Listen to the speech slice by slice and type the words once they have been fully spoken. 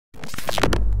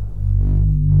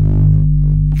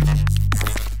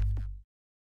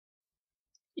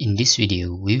this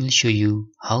video, we will show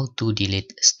you how to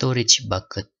delete storage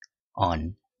bucket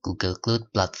on Google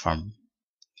Cloud Platform.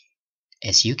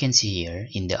 As you can see here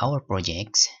in our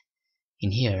projects, in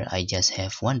here I just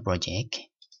have one project.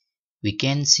 We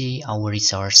can see our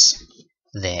resource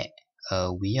that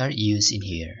we are used in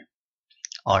here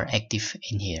or active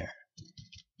in here.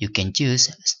 You can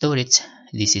choose storage.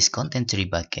 This is content 3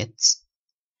 buckets,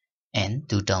 and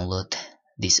to download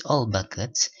these all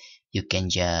buckets you can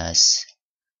just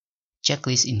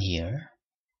checklist in here.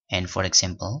 And for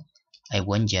example, I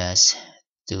want just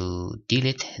to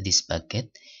delete this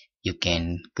bucket. You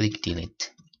can click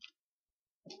delete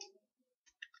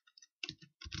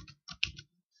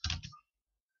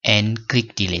and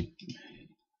click delete.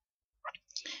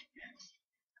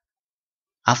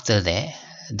 After that,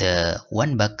 the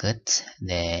one bucket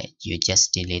that you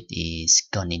just delete is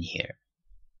gone in here.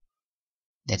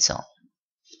 That's all.